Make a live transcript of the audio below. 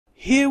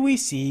here we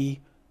see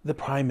the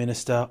Prime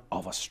Minister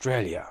of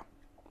Australia.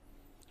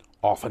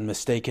 Often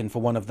mistaken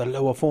for one of the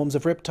lower forms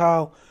of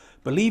reptile,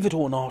 believe it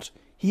or not,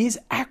 he is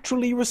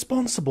actually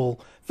responsible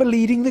for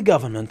leading the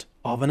government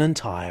of an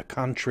entire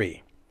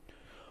country.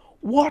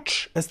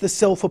 Watch as the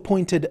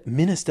self-appointed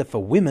Minister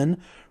for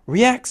Women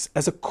reacts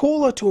as a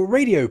caller to a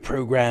radio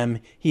program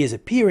he is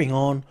appearing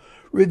on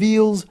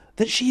reveals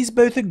that she is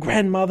both a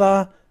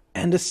grandmother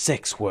and a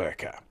sex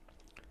worker.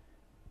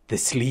 The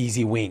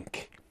sleazy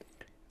wink,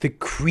 the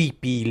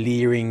creepy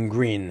leering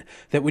grin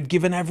that would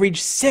give an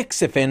average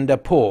sex offender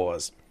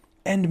pause,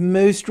 and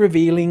most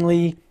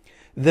revealingly,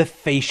 the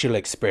facial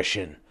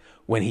expression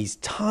when his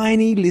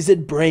tiny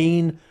lizard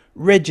brain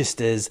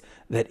registers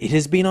that it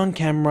has been on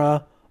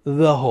camera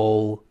the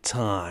whole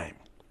time.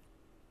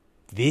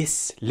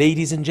 This,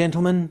 ladies and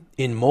gentlemen,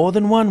 in more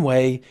than one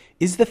way,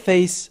 is the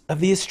face of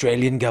the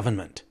Australian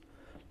government.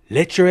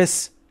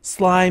 Lecherous,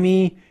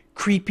 slimy,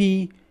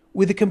 creepy,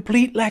 with a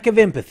complete lack of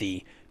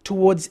empathy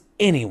towards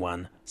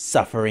anyone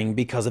suffering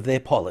because of their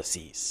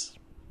policies.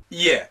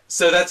 Yeah,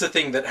 so that's a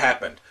thing that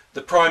happened.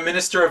 The Prime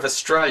Minister of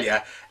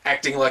Australia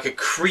acting like a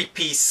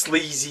creepy,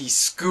 sleazy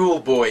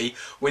schoolboy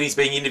when he's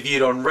being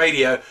interviewed on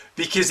radio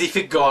because he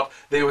forgot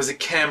there was a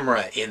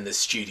camera in the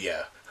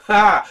studio.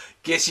 Ha!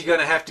 Guess you're going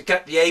to have to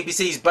cut the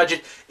ABC's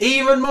budget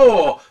even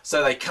more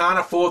so they can't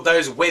afford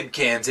those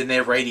webcams in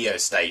their radio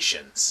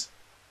stations.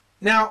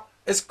 Now,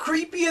 as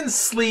creepy and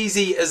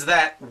sleazy as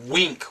that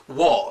wink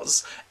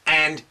was,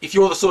 and if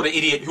you're the sort of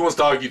idiot who wants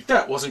to argue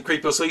that wasn't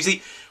creepy or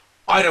sleazy,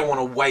 I don't want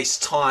to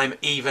waste time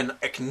even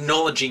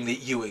acknowledging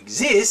that you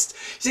exist.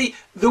 See,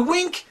 the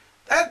wink,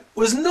 that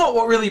was not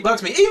what really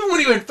bugs me. Even when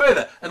he went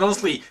further, and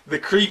honestly, the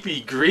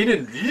creepy grin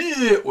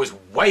and was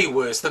way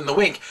worse than the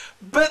wink.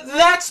 But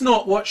that's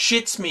not what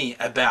shits me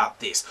about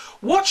this.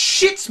 What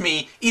shits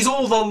me is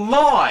all the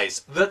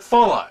lies that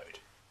followed.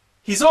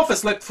 His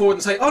office leapt forward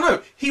and said, oh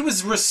no, he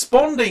was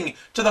responding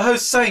to the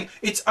host saying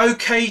it's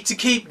okay to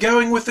keep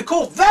going with the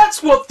call.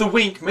 That's what the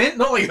wink meant,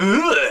 not like,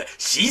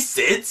 she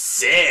said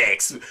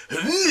sex. And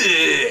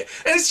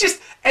it's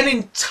just an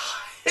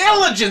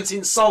intelligence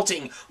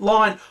insulting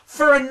line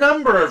for a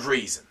number of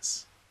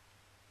reasons.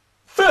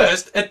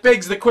 First, it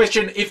begs the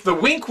question, if the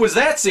wink was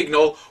that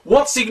signal,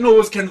 what signal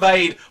was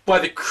conveyed by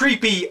the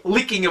creepy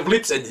licking of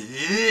lips and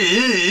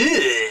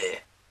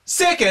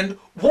Second,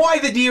 why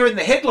the deer in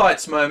the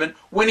headlights moment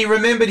when he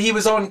remembered he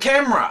was on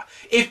camera?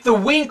 If the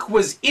wink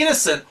was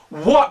innocent,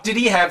 what did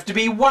he have to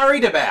be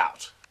worried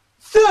about?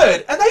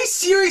 Third, are they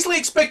seriously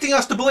expecting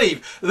us to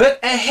believe that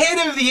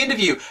ahead of the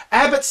interview,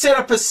 Abbott set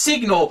up a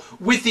signal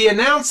with the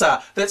announcer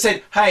that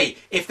said, hey,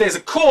 if there's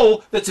a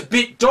call that's a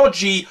bit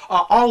dodgy,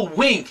 I'll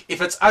wink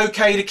if it's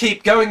okay to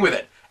keep going with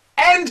it.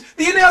 And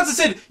the announcer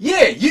said,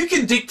 yeah, you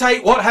can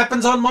dictate what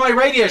happens on my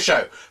radio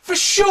show. For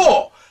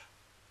sure.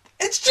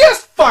 It's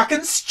just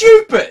fucking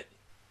stupid.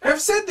 I've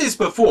said this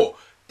before.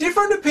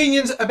 Different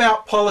opinions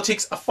about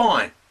politics are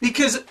fine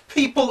because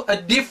people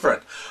are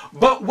different.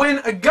 But when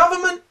a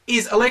government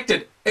is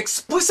elected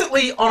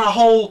explicitly on a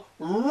whole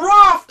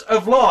raft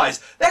of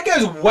lies, that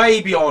goes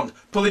way beyond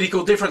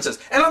political differences.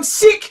 And I'm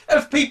sick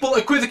of people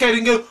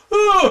equivocating and go,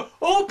 oh,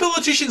 all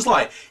politicians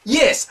lie.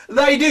 Yes,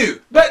 they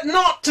do, but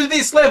not to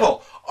this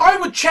level. I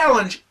would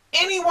challenge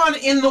anyone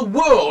in the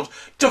world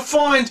to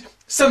find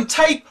some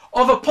tape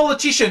of a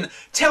politician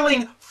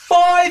telling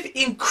 5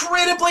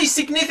 incredibly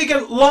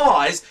significant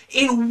lies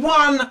in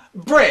one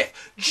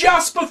breath.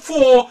 Just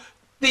before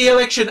the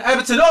election,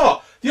 Abbott said,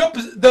 oh,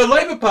 the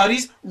Labor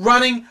Party's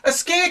running a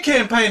scare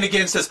campaign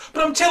against us.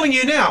 But I'm telling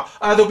you now,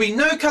 there'll be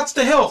no cuts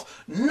to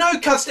health, no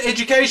cuts to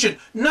education,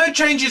 no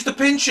changes to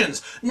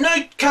pensions, no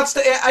cuts to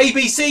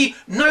ABC,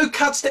 no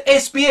cuts to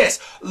SBS.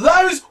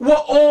 Those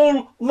were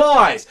all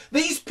lies.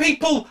 These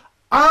people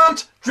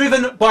aren't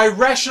driven by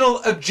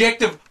rational,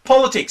 objective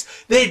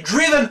politics. They're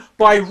driven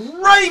by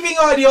raving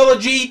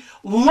ideology,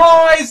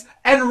 lies,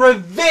 and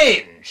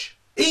revenge.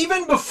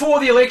 Even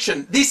before the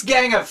election, this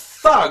gang of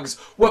thugs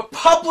were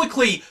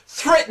publicly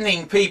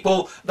threatening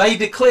people they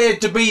declared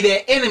to be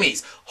their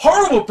enemies.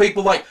 Horrible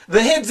people like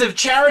the heads of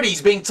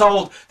charities being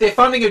told their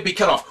funding would be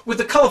cut off with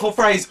the colourful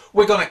phrase,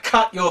 we're going to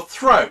cut your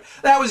throat.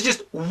 That was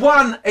just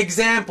one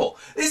example.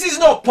 This is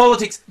not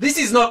politics. This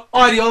is not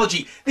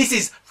ideology. This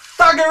is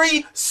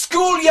thuggery,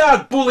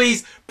 schoolyard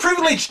bullies,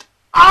 privileged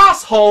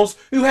assholes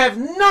who have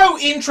no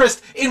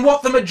interest in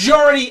what the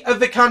majority of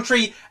the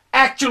country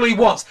actually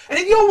wants. And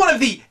if you're one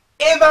of the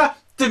ever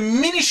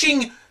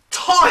diminishing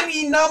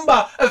tiny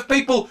number of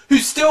people who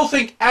still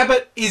think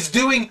Abbott is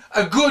doing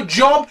a good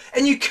job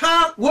and you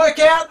can't work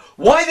out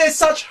why there's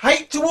such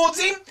hate towards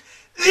him,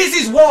 this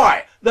is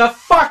why. The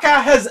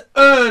fucker has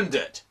earned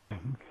it.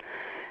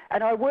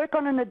 And I work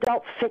on an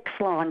adult sex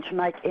line to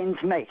make ends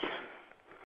meet.